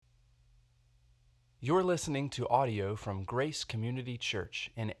You're listening to audio from Grace Community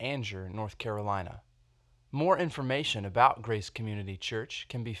Church in Anger, North Carolina. More information about Grace Community Church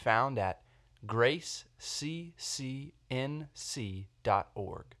can be found at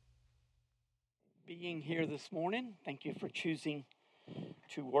graceccnc.org. Being here this morning, thank you for choosing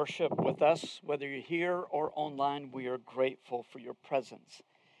to worship with us. Whether you're here or online, we are grateful for your presence.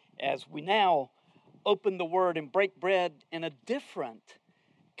 As we now open the Word and break bread in a different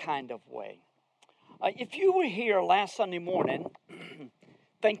kind of way. If you were here last Sunday morning,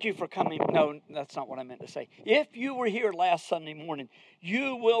 thank you for coming. No, that's not what I meant to say. If you were here last Sunday morning,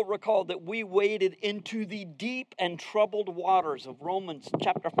 you will recall that we waded into the deep and troubled waters of Romans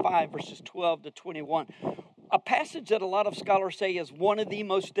chapter 5, verses 12 to 21. A passage that a lot of scholars say is one of the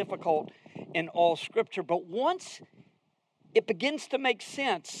most difficult in all Scripture. But once it begins to make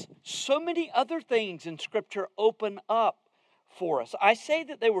sense, so many other things in Scripture open up for us. I say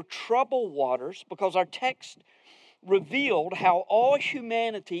that they were troubled waters because our text revealed how all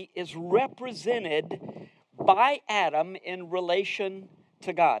humanity is represented by Adam in relation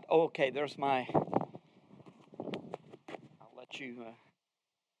to God. Oh, okay, there's my... I'll let you...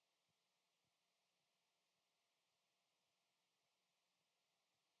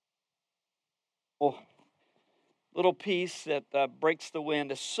 Little piece that breaks the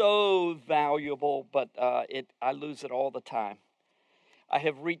wind is so valuable, but I lose it all the time. I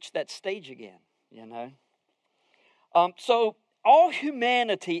have reached that stage again, you know. So all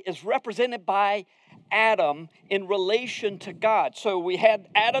humanity is represented by Adam in relation to God. So we had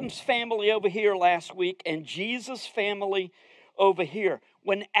Adam's family over here last week and Jesus' family over here.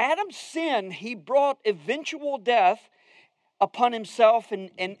 When Adam sinned, he brought eventual death upon himself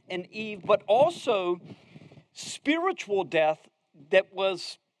and Eve, but also spiritual death that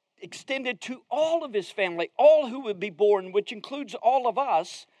was extended to all of his family, all who would be born, which includes all of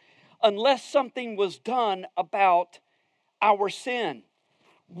us, unless something was done about our sin.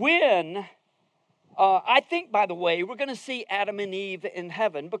 When, I think, by the way, we're going to see Adam and Eve in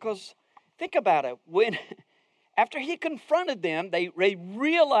heaven, because think about it. When, after he confronted them, they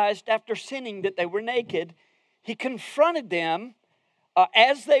realized after sinning that they were naked. He confronted them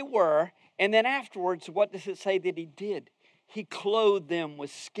as they were, and then afterwards, what does it say that he did? He clothed them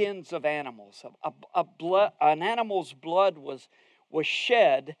with skins of animals. An animal's blood was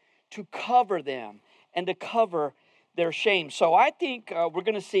shed to cover them and to cover their shame. So I think we're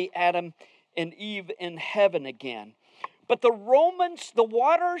going to see Adam and Eve in heaven again. But the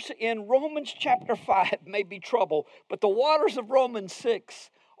waters in Romans chapter 5 may be trouble, but the waters of Romans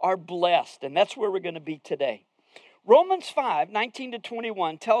 6 are blessed, and that's where we're going to be today. Romans 5, 19 to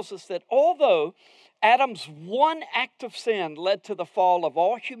 21 tells us that although Adam's one act of sin led to the fall of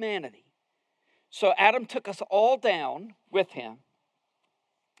all humanity, so Adam took us all down with him,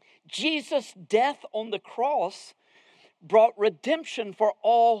 Jesus' death on the cross brought redemption for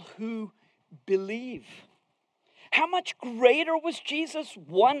all who believe. How much greater was Jesus'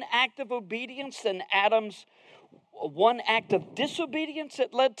 one act of obedience than Adam's one act of disobedience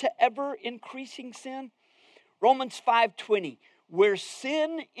that led to ever-increasing sin? Romans 5:20, where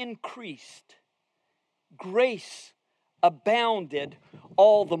sin increased, grace abounded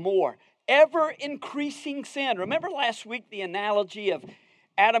all the more. Ever-increasing sin. Remember last week the analogy of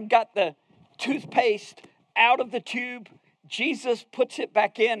Adam got the toothpaste out of the tube, Jesus puts it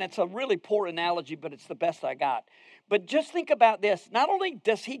back in. It's a really poor analogy, but it's the best I got. But just think about this. Not only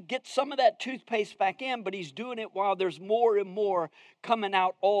does he get some of that toothpaste back in, but he's doing it while there's more and more coming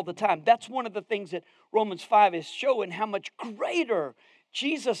out all the time. That's one of the things that Romans 5 is showing, how much greater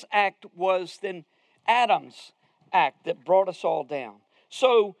Jesus' act was than Adam's act that brought us all down.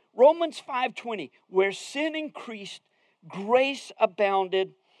 So Romans 5:20, where sin increased, grace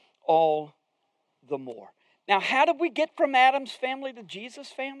abounded all the more. Now, how did we get from Adam's family to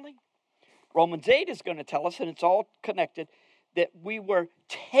Jesus' family? Romans 8 is going to tell us, and it's all connected, that we were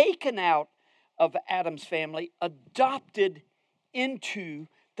taken out of Adam's family, adopted into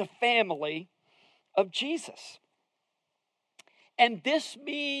the family of Jesus. And this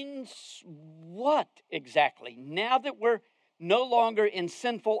means what exactly? Now that we're no longer in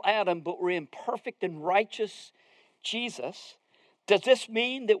sinful Adam, but we're in perfect and righteous Jesus, does this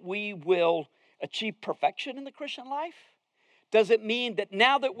mean that we will achieve perfection in the Christian life? Does it mean that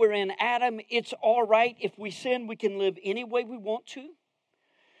now that we're in Adam, it's all right if we sin, we can live any way we want to?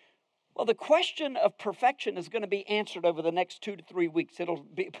 Well, the question of perfection is going to be answered over the next 2 to 3 weeks.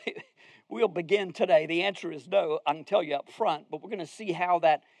 We'll begin today. The answer is no, I can tell you up front, but we're going to see how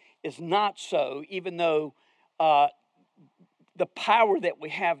that is not so, even though the power that we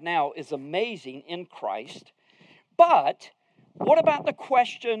have now is amazing in Christ. But what about the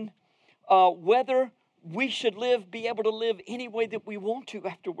question whether we should be able to live any way that we want to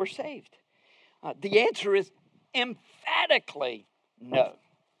after we're saved. The answer is emphatically no.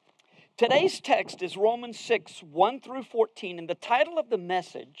 Today's text is Romans 6, 1 through 14, and the title of the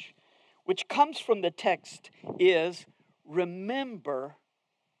message, which comes from the text, is Remember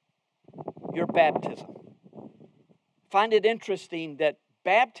Your Baptism. Find it interesting that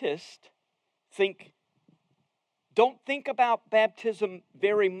Baptists don't think about baptism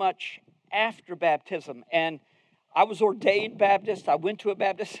very much after baptism. And I was ordained Baptist. I went to a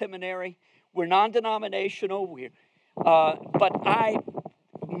Baptist seminary. We're non-denominational. But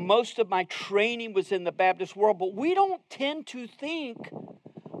most of my training was in the Baptist world. But we don't tend to think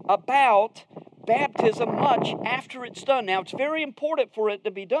about baptism much after it's done. Now, it's very important for it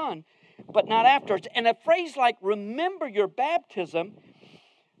to be done, but not afterwards. And a phrase like "remember your baptism"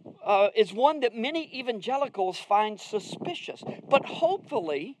 is one that many evangelicals find suspicious. But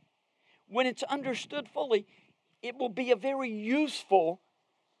hopefully, when it's understood fully, it will be a very useful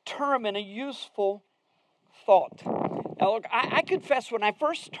term and a useful thought. Now, look, I confess when I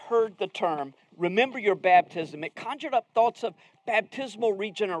first heard the term, remember your baptism, it conjured up thoughts of baptismal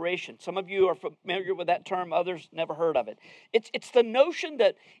regeneration. Some of you are familiar with that term, others never heard of it. It's the notion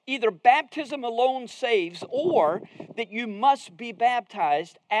that either baptism alone saves or that you must be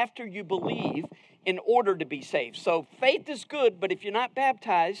baptized after you believe in order to be saved. So faith is good, but if you're not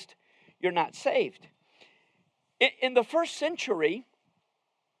baptized, you're not saved. In the first century,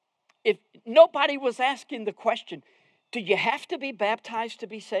 if nobody was asking the question, do you have to be baptized to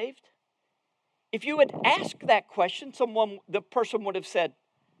be saved? If you had asked that question, the person would have said,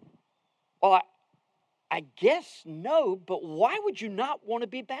 well, I guess no, but why would you not want to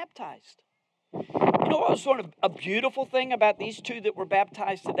be baptized? You know what was sort of a beautiful thing about these two that were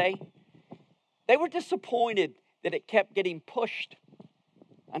baptized today? They were disappointed that it kept getting pushed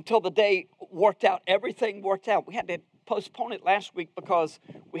until the day worked out. Everything worked out. We had to postpone it last week because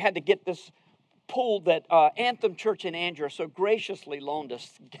we had to get this pool that Anthem Church in Andrew so graciously loaned us.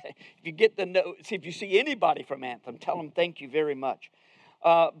 If you get the note, if you see anybody from Anthem, tell them thank you very much.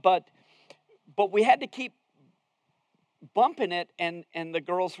 But we had to keep bumping it, and the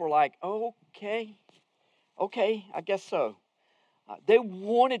girls were like, okay, I guess so. They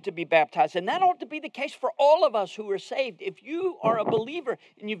wanted to be baptized, and that ought to be the case for all of us who are saved. If you are a believer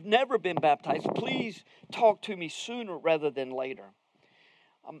and you've never been baptized, please talk to me sooner rather than later.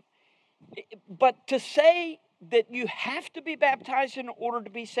 But to say that you have to be baptized in order to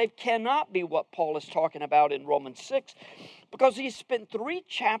be saved cannot be what Paul is talking about in Romans 6, because he spent 3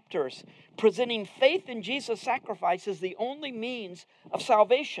 chapters presenting faith in Jesus' sacrifice as the only means of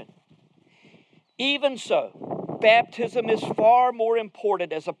salvation. Even so, baptism is far more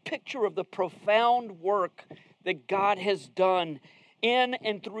important as a picture of the profound work that God has done in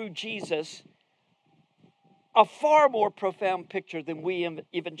and through Jesus, a far more profound picture than we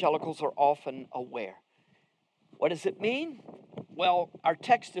evangelicals are often aware. What does it mean? Well, our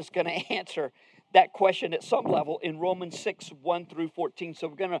text is going to answer that question at some level in Romans 6, 1 through 14. So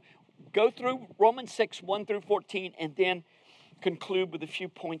we're going to go through Romans 6, 1 through 14, and then conclude with a few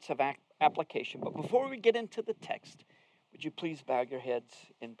points of application. But before we get into the text, would you please bow your heads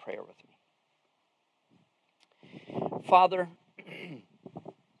in prayer with me? Father,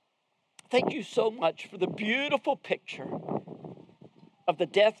 thank you so much for the beautiful picture of the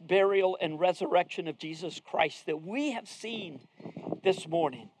death, burial, and resurrection of Jesus Christ that we have seen this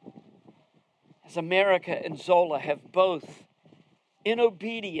morning. As America and Zola have both, in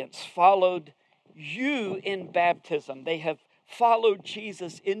obedience, followed you in baptism. They have followed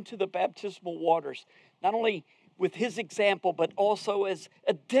Jesus into the baptismal waters, not only with his example, but also as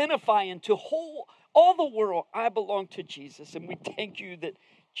identifying to all the world, I belong to Jesus. And we thank you that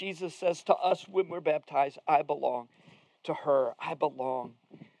Jesus says to us when we're baptized, I belong to her. I belong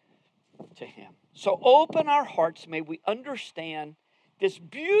to him. So open our hearts. May we understand this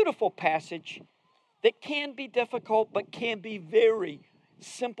beautiful passage that can be difficult, but can be very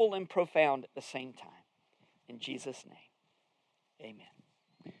simple and profound at the same time. In Jesus' name,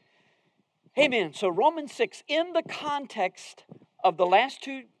 amen. Amen. So Romans 6, in the context of the last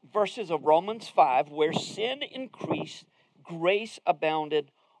 2 verses of Romans 5, where sin increased, grace abounded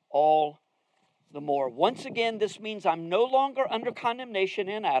all the more. Once again, this means I'm no longer under condemnation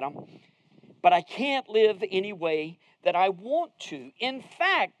in Adam, but I can't live any way that I want to. In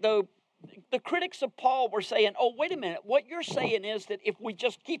fact, though, the critics of Paul were saying, oh, wait a minute, what you're saying is that if we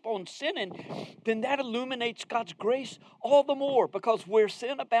just keep on sinning, then that illuminates God's grace all the more, because where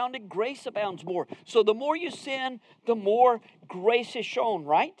sin abounded, grace abounds more. So the more you sin, the more grace is shown,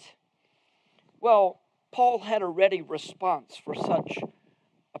 right? Well, Paul had a ready response for such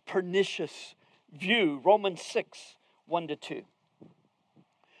a pernicious view. Romans 6, 1-2.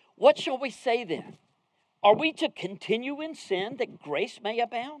 What shall we say then? Are we to continue in sin that grace may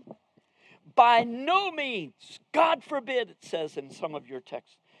abound? By no means. God forbid, it says in some of your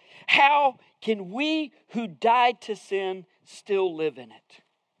texts. How can we who died to sin still live in it?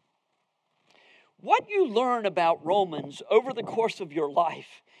 What you learn about Romans over the course of your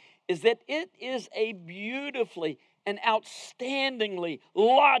life is that it is a beautifully and outstandingly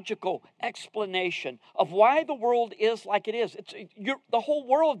logical explanation of why the world is like it is. The whole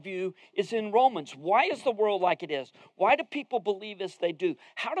worldview is in Romans. Why is the world like it is? Why do people believe as they do?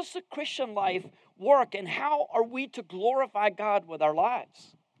 How does the Christian life work? And how are we to glorify God with our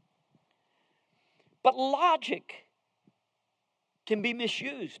lives? But logic can be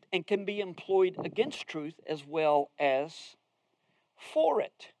misused and can be employed against truth as well as for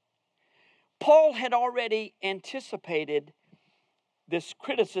it. Paul had already anticipated this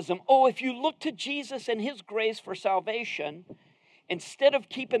criticism. Oh, if you look to Jesus and his grace for salvation, instead of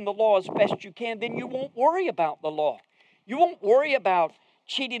keeping the law as best you can, then you won't worry about the law. You won't worry about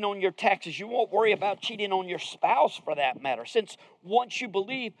cheating on your taxes. You won't worry about cheating on your spouse, for that matter. Since once you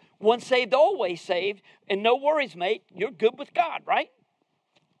believe, once saved, always saved, and no worries, mate, you're good with God, right?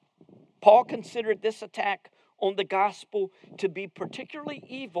 Paul considered this attack on the gospel to be particularly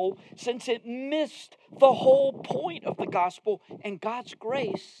evil, since it missed the whole point of the gospel and God's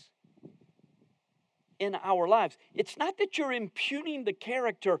grace in our lives. It's not that you're impugning the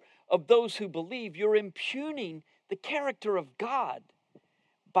character of those who believe, you're impugning the character of God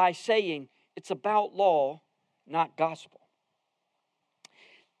by saying it's about law, not gospel.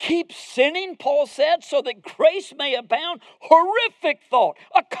 Keep sinning, Paul said, so that grace may abound. Horrific thought,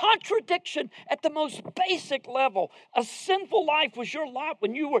 a contradiction at the most basic level. A sinful life was your lot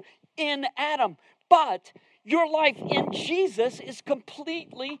when you were in Adam, but your life in Jesus is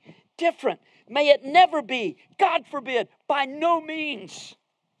completely different. May it never be, God forbid, by no means.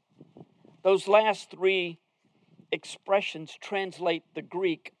 Those last three expressions translate the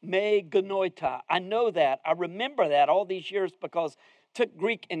Greek, me genoita. I know that. I remember that all these years because took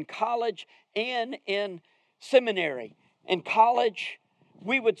Greek in college and in seminary. In college,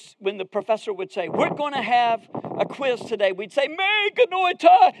 when the professor would say, we're going to have a quiz today, we'd say, me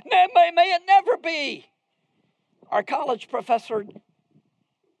genoita, may it never be. Our college professor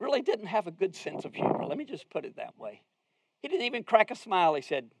really didn't have a good sense of humor. Let me just put it that way. He didn't even crack a smile. He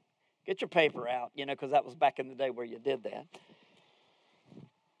said, get your paper out, because that was back in the day where you did that.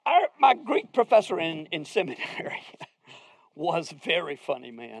 My Greek professor in seminary was very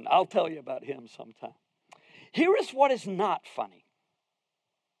funny, man. I'll tell you about him sometime. Here is what is not funny.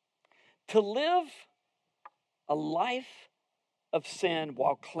 To live a life of sin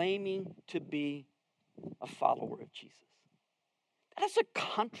while claiming to be a follower of Jesus. That is a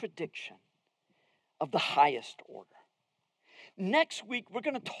contradiction of the highest order. Next week, we're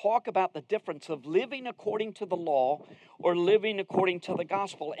going to talk about the difference of living according to the law or living according to the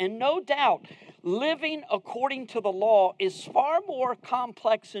gospel. And no doubt, living according to the law is far more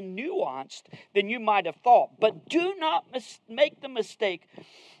complex and nuanced than you might have thought. But do not make the mistake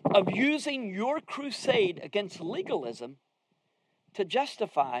of using your crusade against legalism to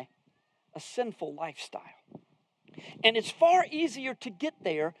justify a sinful lifestyle. And it's far easier to get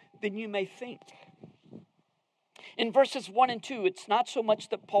there than you may think. In verses 1 and 2, it's not so much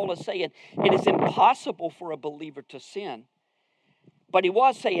that Paul is saying it is impossible for a believer to sin, but he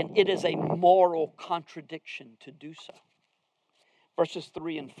was saying it is a moral contradiction to do so. Verses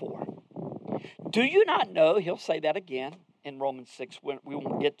 3 and 4. Do you not know, he'll say that again in Romans 6, we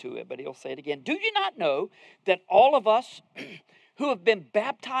won't get to it, but he'll say it again. Do you not know that all of us who have been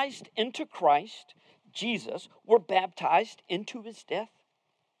baptized into Christ, Jesus, were baptized into his death?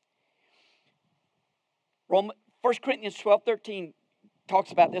 1 Corinthians 12:13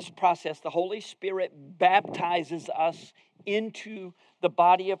 talks about this process. The Holy Spirit baptizes us into the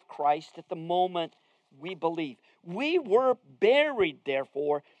body of Christ at the moment we believe. We were buried,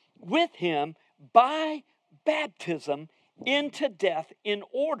 therefore, with him by baptism into death, in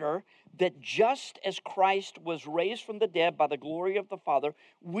order that just as Christ was raised from the dead by the glory of the Father,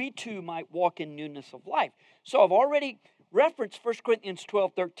 we too might walk in newness of life. So I've already referenced 1 Corinthians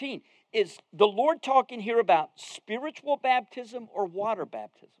 12:13. Is the Lord talking here about spiritual baptism or water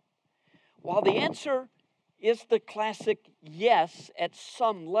baptism? While the answer is the classic yes at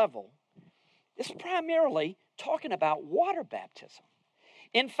some level, it's primarily talking about water baptism.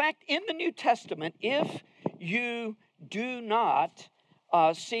 In fact, in the New Testament, if you do not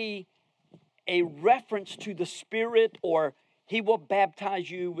see a reference to the Spirit or He will baptize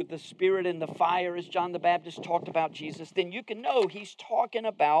you with the Spirit and the fire, as John the Baptist talked about Jesus, then you can know he's talking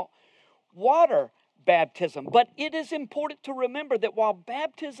about water baptism. But it is important to remember that while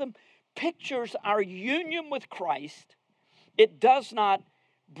baptism pictures our union with Christ, it does not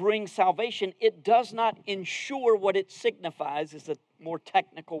bring salvation. It does not ensure what it signifies, is a more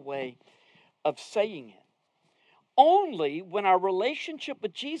technical way of saying it. Only when our relationship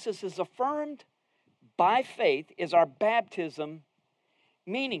with Jesus is affirmed by faith is our baptism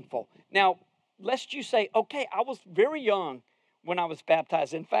meaningful. Now, lest you say, okay, I was very young when I was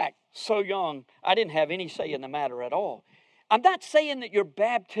baptized. In fact, so young, I didn't have any say in the matter at all. I'm not saying that your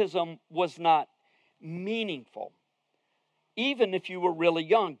baptism was not meaningful, even if you were really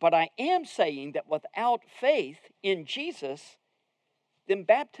young. But I am saying that without faith in Jesus, then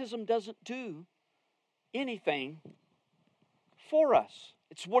baptism doesn't do anything for us.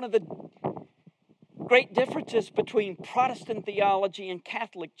 It's one of the great differences between Protestant theology and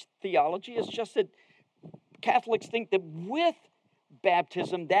Catholic theology. It's just that Catholics think that with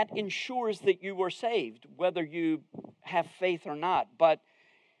baptism, that ensures that you are saved, whether you have faith or not. But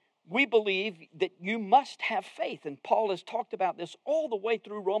we believe that you must have faith. And Paul has talked about this all the way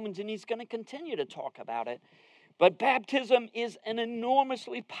through Romans, and he's going to continue to talk about it. But baptism is an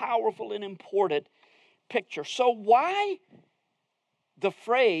enormously powerful and important picture. So why the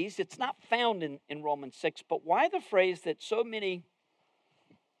phrase, it's not found in Romans 6, but why the phrase that so many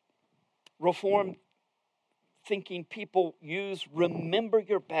Reformed thinking people use, remember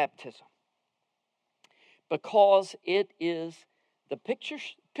your baptism? Because it is the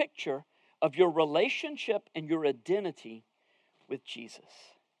picture of your relationship and your identity with Jesus.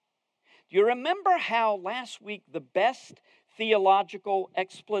 Do you remember how last week the best theological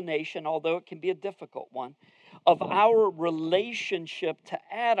explanation, although it can be a difficult one, of our relationship to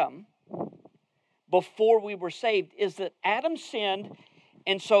Adam before we were saved is that Adam sinned,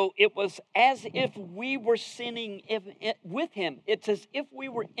 and so it was as if we were sinning with him. It's as if we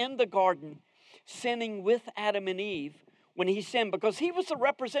were in the garden sinning with Adam and Eve when he sinned, because he was the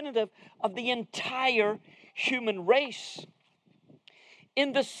representative of the entire human race.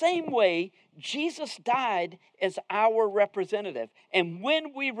 In the same way, Jesus died as our representative. And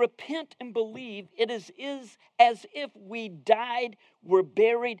when we repent and believe, it is as if we died, were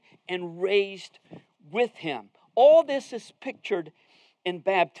buried, and raised with him. All this is pictured in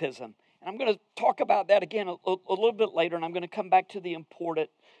baptism. And I'm going to talk about that again a little bit later, and I'm going to come back to the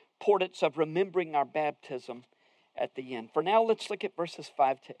importance of remembering our baptism at the end. For now, let's look at verses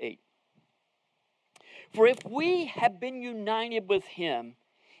 5 to 8. For if we have been united with him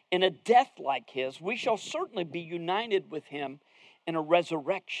in a death like his, we shall certainly be united with him in a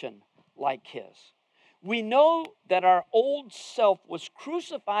resurrection like his. We know that our old self was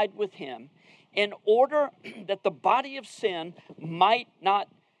crucified with him in order that the body of sin might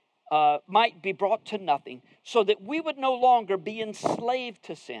be brought to nothing, so that we would no longer be enslaved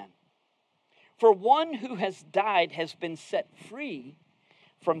to sin. For one who has died has been set free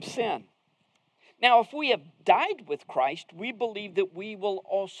from sin. Now, if we have died with Christ, we believe that we will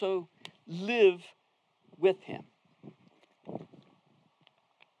also live with him.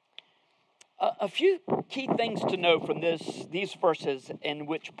 A few key things to know from these verses in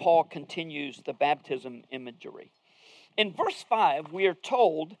which Paul continues the baptism imagery. In verse 5, we are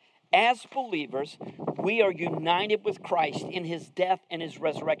told, as believers, we are united with Christ in his death and his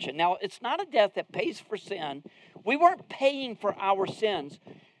resurrection. Now, it's not a death that pays for sin. We weren't paying for our sins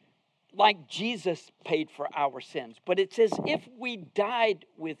like Jesus paid for our sins, but it's as if we died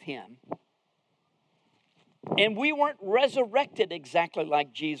with him, and we weren't resurrected exactly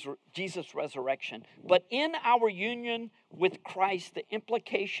like Jesus' resurrection. But in our union with Christ, the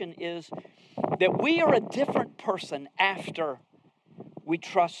implication is that we are a different person after we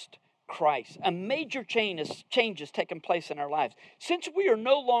trust Christ. A major change has taken place in our lives. Since we are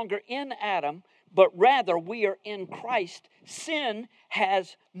no longer in Adam, but rather we are in Christ, sin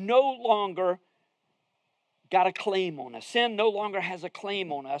has no longer got a claim on us. Sin no longer has a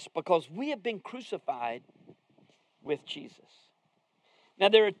claim on us because we have been crucified with Jesus. Now,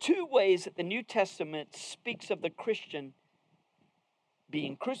 there are two ways that the New Testament speaks of the Christian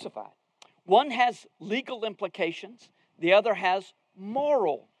being crucified. One has legal implications. The other has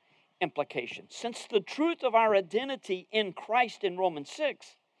moral implications. Since the truth of our identity in Christ in Romans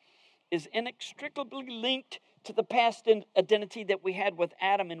 6 is inextricably linked to the past identity that we had with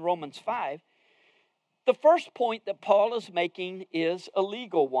Adam in Romans 5, the first point that Paul is making is a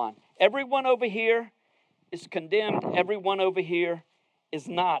legal one. Everyone over here is condemned. Everyone over here is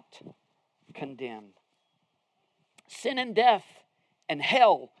not condemned. Sin and death and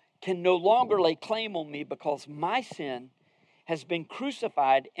hell can no longer lay claim on me because my sin has been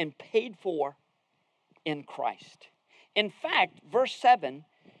crucified and paid for in Christ. In fact, verse 7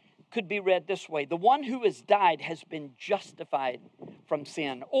 could be read this way: the one who has died has been justified from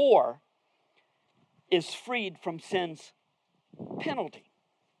sin, or is freed from sin's penalty.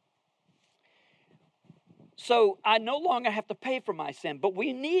 So I no longer have to pay for my sin, but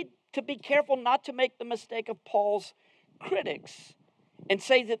we need to be careful not to make the mistake of Paul's critics and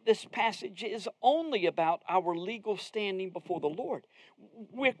say that this passage is only about our legal standing before the Lord.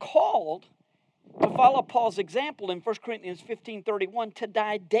 We're called to follow Paul's example in 1 Corinthians 15:31, to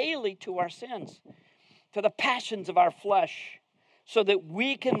die daily to our sins, to the passions of our flesh, so that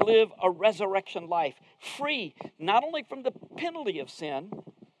we can live a resurrection life, free not only from the penalty of sin,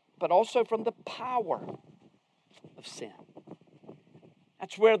 but also from the power of sin.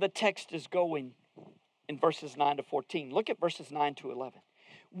 That's where the text is going in verses 9 to 14. Look at verses 9 to 11.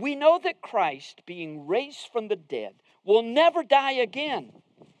 We know that Christ, being raised from the dead, will never die again.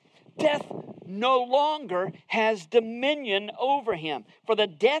 Death no longer has dominion over him. For the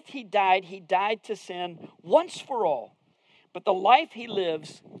death he died to sin once for all. But the life he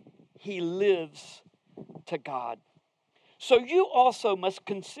lives to God. So you also must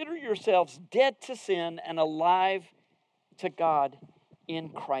consider yourselves dead to sin and alive to God in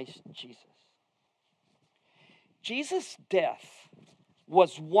Christ Jesus. Jesus' death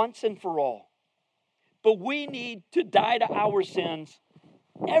was once and for all. But we need to die to our sins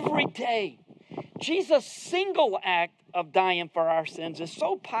every day. Jesus' single act of dying for our sins is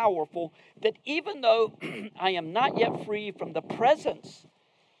so powerful that even though I am not yet free from the presence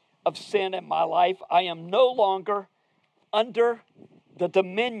of sin in my life, I am no longer under the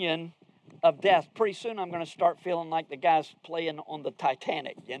dominion of death. Pretty soon I'm going to start feeling like the guys playing on the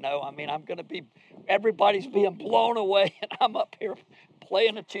Titanic, I'm going to be, everybody's being blown away and I'm up here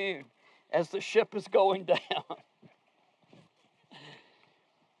playing a tune as the ship is going down.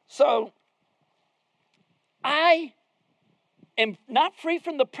 So, I am not free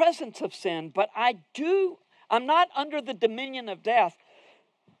from the presence of sin, but I'm not under the dominion of death.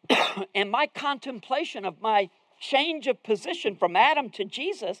 And my contemplation of my change of position from Adam to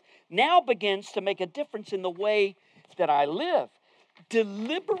Jesus now begins to make a difference in the way that I live.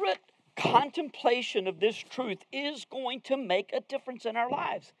 Deliberate contemplation of this truth is going to make a difference in our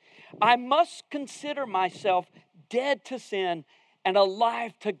lives. I must consider myself dead to sin and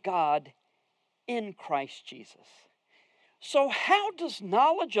alive to God in Christ Jesus. So how does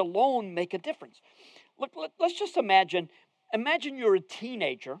knowledge alone make a difference? Look, let's just imagine you're a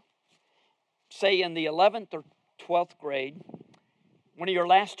teenager, say in the 11th or 12th grade, one of your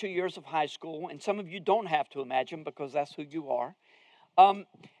last 2 years of high school, and some of you don't have to imagine because that's who you are.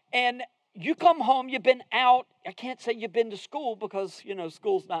 And you come home, you've been out. I can't say you've been to school because,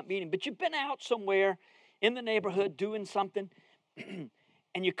 school's not meeting, but you've been out somewhere in the neighborhood doing something.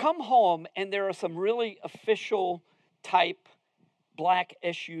 And you come home and there are some really official type black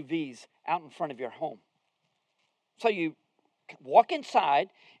SUVs out in front of your home. So you walk inside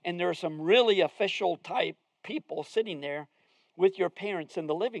and there are some really official type people sitting there with your parents in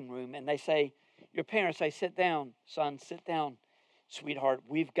the living room, and your parents say, sit down, son, sit down, sweetheart,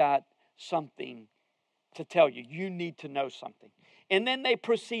 we've got something to tell you. You need to know something. And then they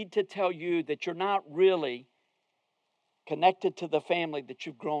proceed to tell you that you're not really connected to the family that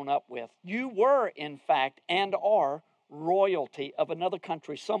you've grown up with. You were, in fact, and are royalty of another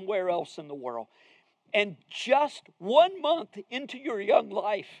country somewhere else in the world. And just 1 month into your young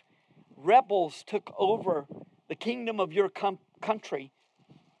life, rebels took over the kingdom of your country,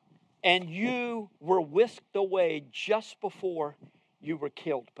 and you were whisked away just before you were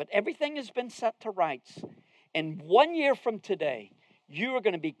killed. But everything has been set to rights. And 1 year from today, you are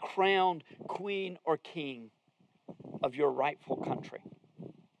going to be crowned queen or king of your rightful country.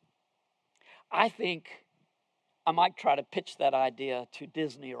 I think I might try to pitch that idea to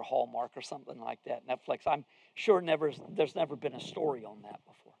Disney or Hallmark or something like that, Netflix. I'm sure there's never been a story on that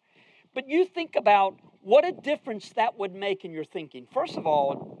before. But you think about what a difference that would make in your thinking. First of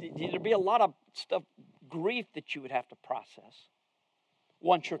all, there'd be a lot of stuff, grief that you would have to process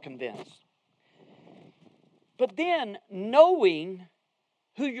once you're convinced. But then knowing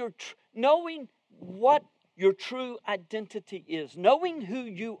what your true identity is, knowing who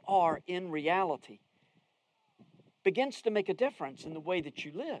you are in reality, begins to make a difference in the way that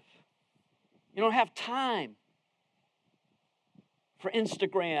you live. You don't have time for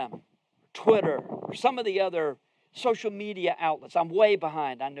Instagram, Twitter, or some of the other social media outlets. I'm way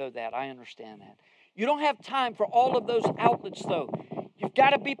behind. I know that. I understand that. You don't have time for all of those outlets, though. You've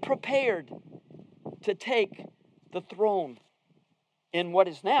got to be prepared to take the throne in what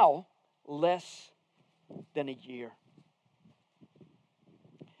is now less than a year.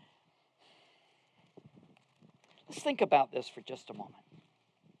 Let's think about this for just a moment.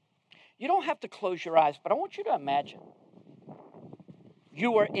 You don't have to close your eyes, but I want you to imagine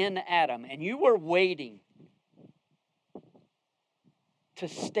you were in Adam and you were waiting to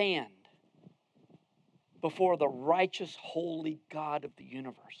stand before the righteous, holy God of the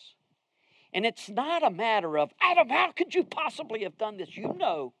universe. And it's not a matter of, Adam, how could you possibly have done this? You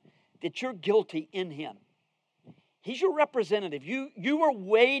know that you're guilty in him. He's your representative. You are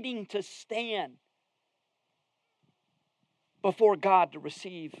waiting to stand before God to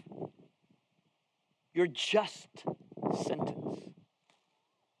receive your just sentence.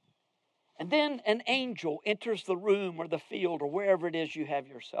 And then an angel enters the room or the field or wherever it is you have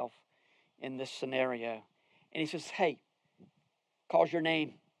yourself in this scenario. And he says, hey, calls your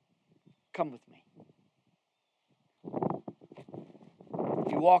name. Come with me.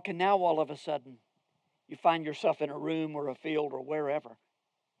 You walk in now, all of a sudden, you find yourself in a room or a field or wherever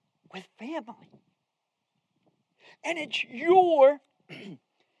with family. And it's your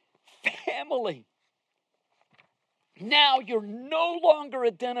family. Now you're no longer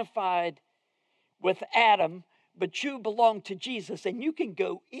identified with Adam, but you belong to Jesus, and you can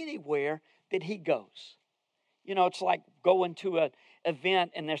go anywhere that he goes. You know, it's like going to an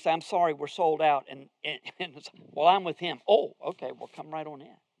event and they say, I'm sorry, we're sold out. And it's, well, I'm with him. Oh, okay, well, come right on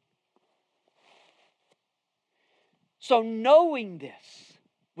in. So knowing this,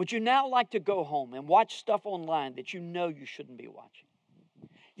 would you now like to go home and watch stuff online that you know you shouldn't be watching?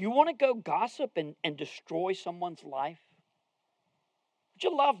 You want to go gossip and destroy someone's life? Would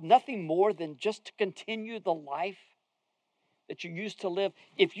you love nothing more than just to continue the life that you used to live?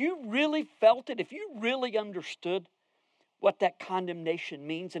 If you really felt it, if you really understood what that condemnation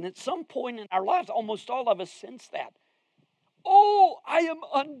means, and at some point in our lives, almost all of us sense that. Oh, I am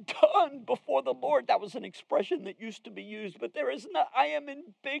undone before the Lord. That was an expression that used to be used, but there is not. I am in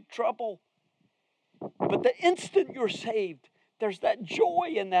big trouble. But the instant you're saved, there's that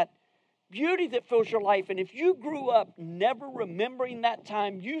joy and that beauty that fills your life. And if you grew up never remembering that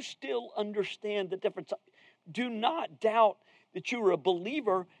time, you still understand the difference. Do not doubt that you're a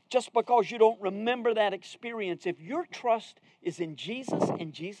believer just because you don't remember that experience. If your trust is in Jesus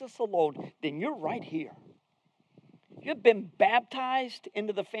and Jesus alone, then you're right here. You've been baptized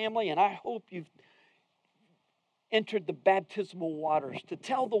into the family, and I hope you've entered the baptismal waters to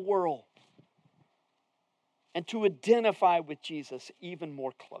tell the world and to identify with Jesus even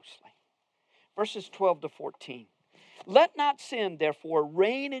more closely. Verses 12 to 14. Let not sin, therefore,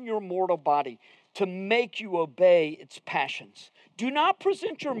 reign in your mortal body to make you obey its passions. Do not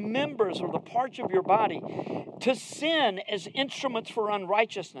present your members or the parts of your body to sin as instruments for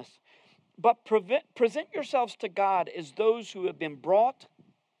unrighteousness, but present yourselves to God as those who have been brought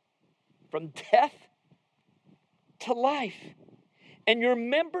from death to life, and your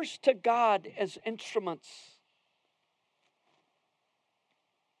members to God as instruments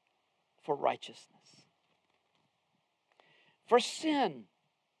for righteousness. For sin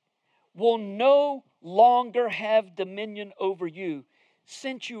will no longer have dominion over you,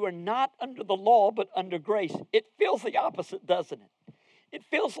 since you are not under the law but under grace. It feels the opposite, doesn't it? It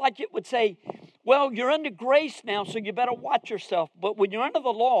feels like it would say, well, you're under grace now, so you better watch yourself. But when you're under the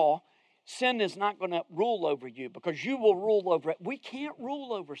law, sin is not going to rule over you because you will rule over it. We can't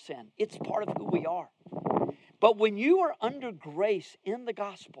rule over sin. It's part of who we are. But when you are under grace in the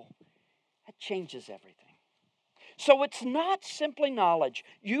gospel, that changes everything. So it's not simply knowledge.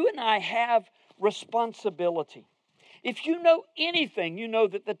 You and I have responsibility. If you know anything, you know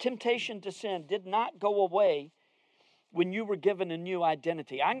that the temptation to sin did not go away when you were given a new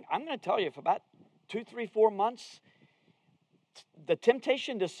identity. I'm going to tell you, for about 2, 3, 4 months, the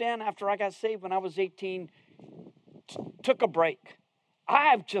temptation to sin after I got saved when I was 18 took a break.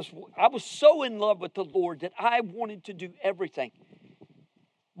 I was so in love with the Lord that I wanted to do everything.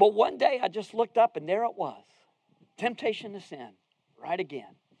 But one day I just looked up and there it was. Temptation to sin, right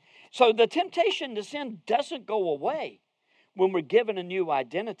again. So the temptation to sin doesn't go away when we're given a new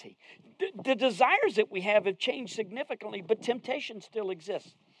identity. The desires that we have changed significantly, but temptation still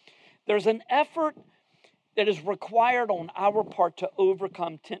exists. There's an effort that is required on our part to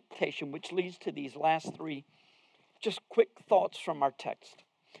overcome temptation, which leads to these last 3 just quick thoughts from our text.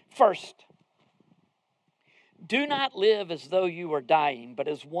 First, do not live as though you are dying, but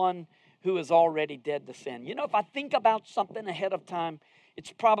as one who is already dead to sin. You know, if I think about something ahead of time,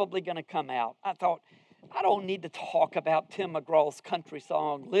 it's probably going to come out. I thought, I don't need to talk about Tim McGraw's country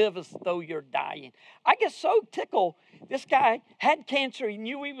song, Live as Though You're Dying. I get so tickled. This guy had cancer. He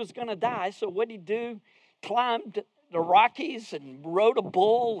knew he was going to die. So what did he do? Climbed the Rockies and rode a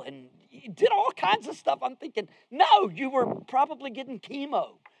bull and he did all kinds of stuff. I'm thinking, no, you were probably getting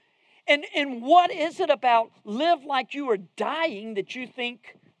chemo. And what is it about live like you are dying that you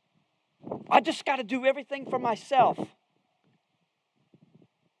think, I just got to do everything for myself?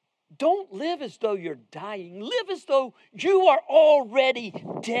 Don't live as though you're dying. Live as though you are already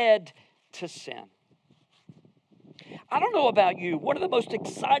dead to sin. I don't know about you. One of the most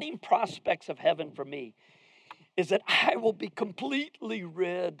exciting prospects of heaven for me is that I will be completely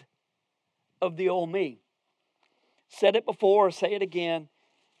rid of the old me. Said it before, say it again.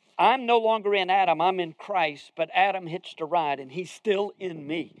 I'm no longer in Adam, I'm in Christ, but Adam hitched a ride and he's still in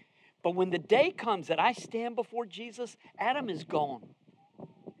me. But when the day comes that I stand before Jesus, Adam is gone.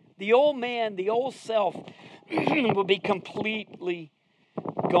 The old man, the old self will be completely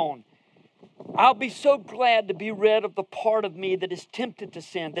gone. I'll be so glad to be rid of the part of me that is tempted to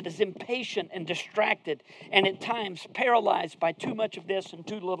sin, that is impatient and distracted, and at times paralyzed by too much of this and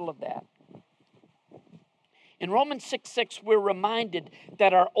too little of that. In Romans 6:6, we're reminded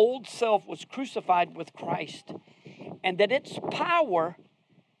that our old self was crucified with Christ and that its power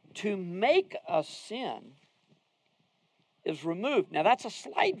to make us sin is removed. Now, that's a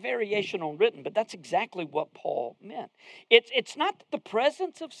slight variation on written, but that's exactly what Paul meant. It's not that the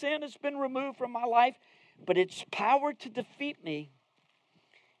presence of sin has been removed from my life, but its power to defeat me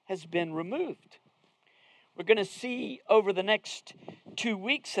has been removed. We're going to see over the next 2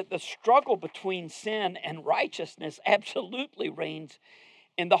 weeks that the struggle between sin and righteousness absolutely reigns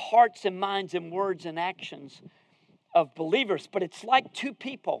in the hearts and minds and words and actions of believers. But it's like two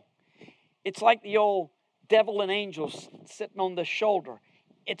people. It's like the old devil and angels sitting on the shoulder.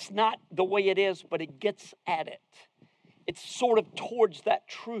 It's not the way it is, but it gets at it. It's sort of towards that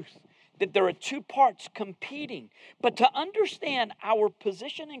truth that there are two parts competing. But to understand our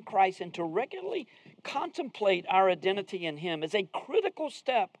position in Christ and to regularly contemplate our identity in Him is a critical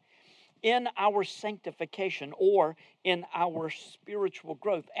step in our sanctification or in our spiritual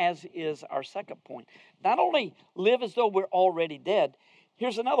growth, as is our second point. Not only live as though we're already dead,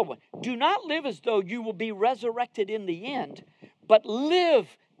 here's another one. Do not live as though you will be resurrected in the end, but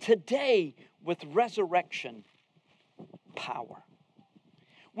live today with resurrection power.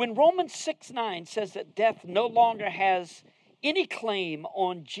 When Romans 6:9 says that death no longer has any claim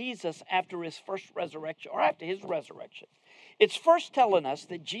on Jesus after his first resurrection or after his resurrection, it's first telling us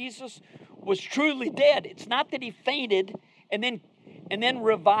that Jesus was truly dead. It's not that he fainted and then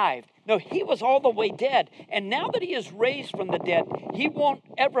revived. No, he was all the way dead. And now that he is raised from the dead, he won't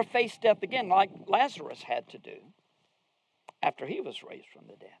ever face death again like Lazarus had to do after he was raised from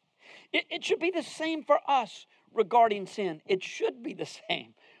the dead. It should be the same for us regarding sin. It should be the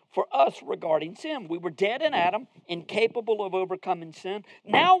same for us regarding sin. We were dead in Adam, incapable of overcoming sin.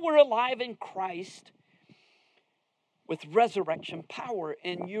 Now we're alive in Christ with resurrection power.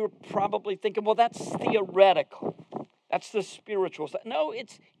 And you're probably thinking, well, that's theoretical. That's the spiritual side. No,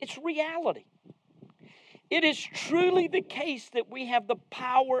 it's reality. It is truly the case that we have the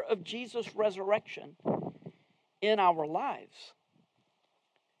power of Jesus' resurrection in our lives.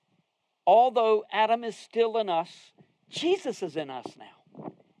 Although Adam is still in us, Jesus is in us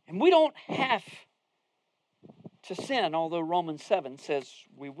now. And we don't have to sin, although Romans 7 says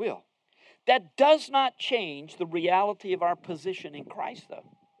we will. That does not change the reality of our position in Christ, though.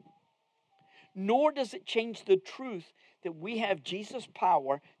 Nor does it change the truth that we have Jesus'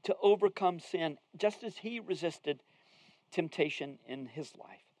 power to overcome sin, just as he resisted temptation in his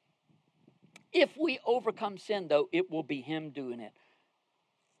life. If we overcome sin, though, it will be him doing it.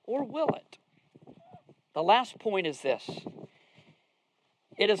 Or will it? The last point is this.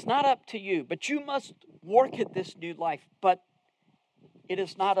 It is not up to you, but you must work at this new life, but it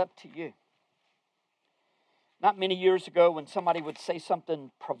is not up to you. Not many years ago, when somebody would say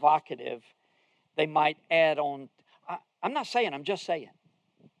something provocative, they might add on, I'm not saying, I'm just saying.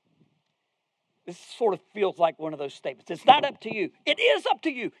 This sort of feels like one of those statements. It's not up to you. It is up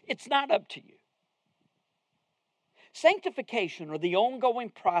to you. It's not up to you. Sanctification, or the ongoing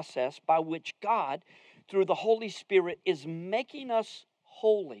process by which God, through the Holy Spirit, is making us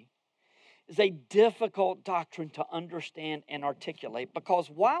holy, is a difficult doctrine to understand and articulate, because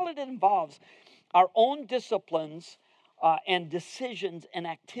while it involves our own disciplines and decisions and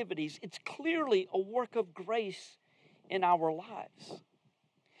activities, it's clearly a work of grace in our lives.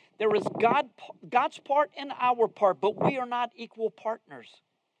 There is God's part and our part, but we are not equal partners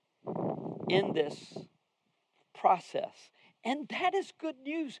in this process. And that is good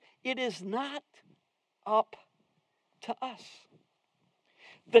news. It is not up to us.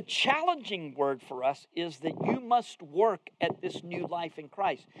 The challenging word for us is that you must work at this new life in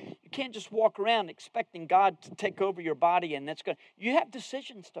Christ. You can't just walk around expecting God to take over your body and that's good. You have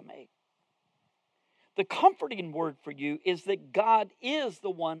decisions to make. The comforting word for you is that God is the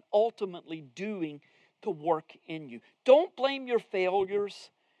one ultimately doing the work in you. Don't blame your failures,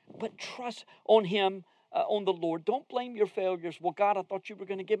 but trust on Him, on the Lord. Don't blame your failures. Well, God, I thought you were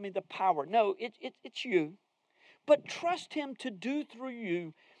going to give me the power. No, it's you. But trust Him to do through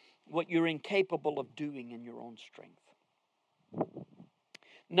you what you're incapable of doing in your own strength.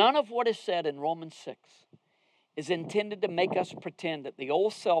 None of what is said in Romans 6 is intended to make us pretend that the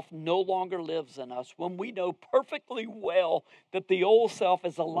old self no longer lives in us when we know perfectly well that the old self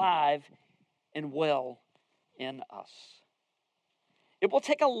is alive and well in us. It will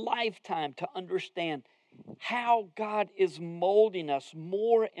take a lifetime to understand how God is molding us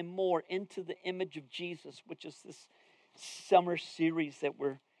more and more into the image of Jesus, which is this summer series that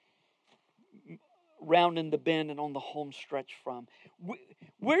we're rounding the bend and on the home stretch from.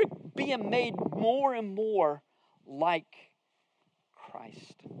 We're being made more and more like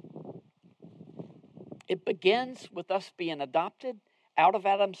Christ. It begins with us being adopted out of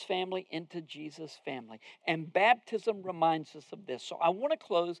Adam's family into Jesus' family. And baptism reminds us of this. So I want to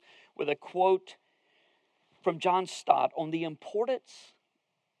close with a quote from John Stott on the importance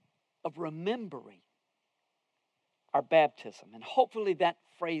of remembering our baptism. And hopefully that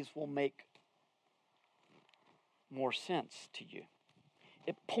phrase will make more sense to you.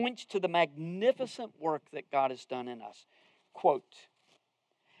 It points to the magnificent work that God has done in us. Quote,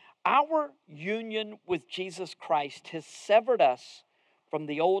 "Our union with Jesus Christ has severed us from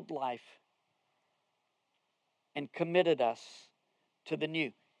the old life and committed us to the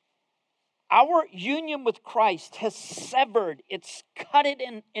new." Our union with Christ has severed, it's cut it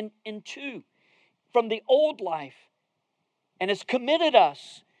in two from the old life and has committed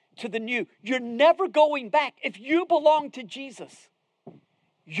us to the new. You're never going back. If you belong to Jesus,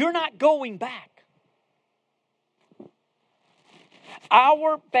 you're not going back.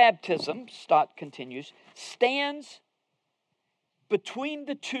 Our baptism, Stott continues, stands between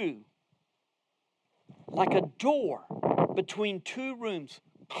the two like a door between two rooms,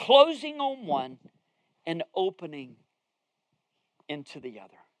 closing on one and opening into the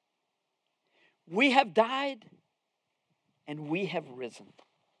other. We have died and we have risen.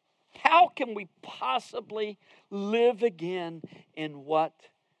 How can we possibly live again in what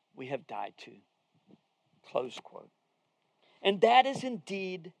we have died to? Close quote. And that is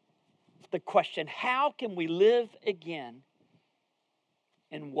indeed the question. How can we live again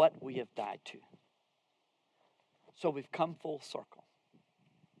in what we have died to? So we've come full circle.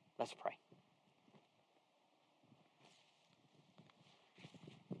 Let's pray.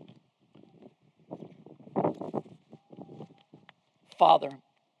 Father,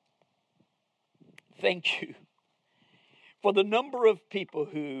 thank you for the number of people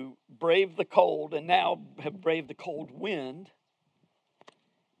who braved the cold and now have braved the cold wind,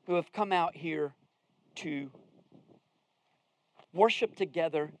 who have come out here to worship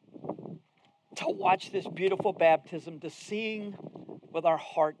together, to watch this beautiful baptism, to sing with our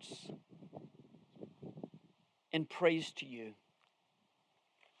hearts in praise to you,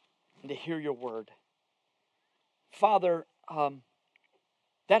 and to hear your word. Father,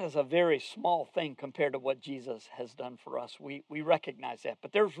 that is a very small thing compared to what Jesus has done for us. We recognize that.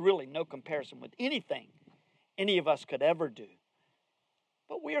 But there's really no comparison with anything any of us could ever do.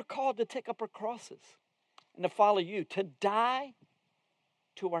 But we are called to take up our crosses and to follow you, to die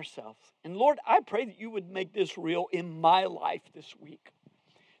to ourselves. And Lord, I pray that you would make this real in my life this week.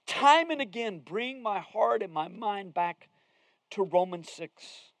 Time and again, bring my heart and my mind back to Romans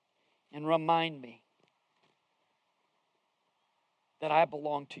 6 and remind me that I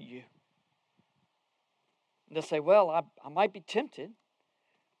belong to you. And to say, well, I might be tempted,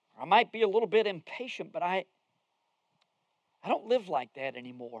 or I might be a little bit impatient, but I don't live like that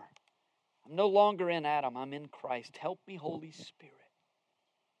anymore. I'm no longer in Adam, I'm in Christ. Help me, Holy Spirit,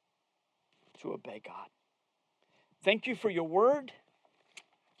 to obey God. Thank you for your word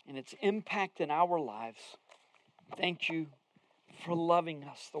and its impact in our lives. Thank you for loving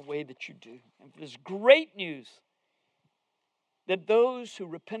us the way that you do. And for this great news that those who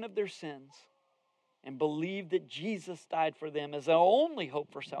repent of their sins and believe that Jesus died for them is our only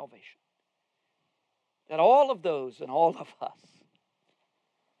hope for salvation, that all of those and all of us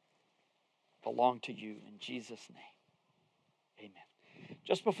belong to you in Jesus' name. Amen.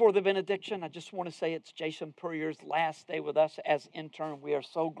 Just before the benediction, I just want to say it's Jason Puryear's last day with us as intern. We are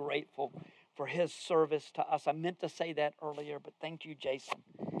so grateful for his service to us. I meant to say that earlier, but thank you, Jason,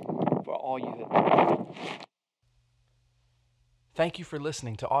 for all you have done. Thank you for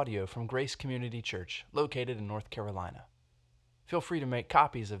listening to audio from Grace Community Church, located in North Carolina. Feel free to make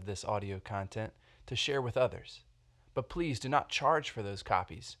copies of this audio content to share with others, but please do not charge for those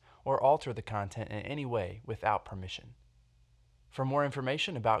copies or alter the content in any way without permission. For more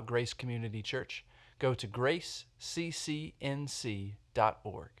information about Grace Community Church, go to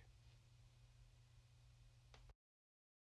graceccnc.org.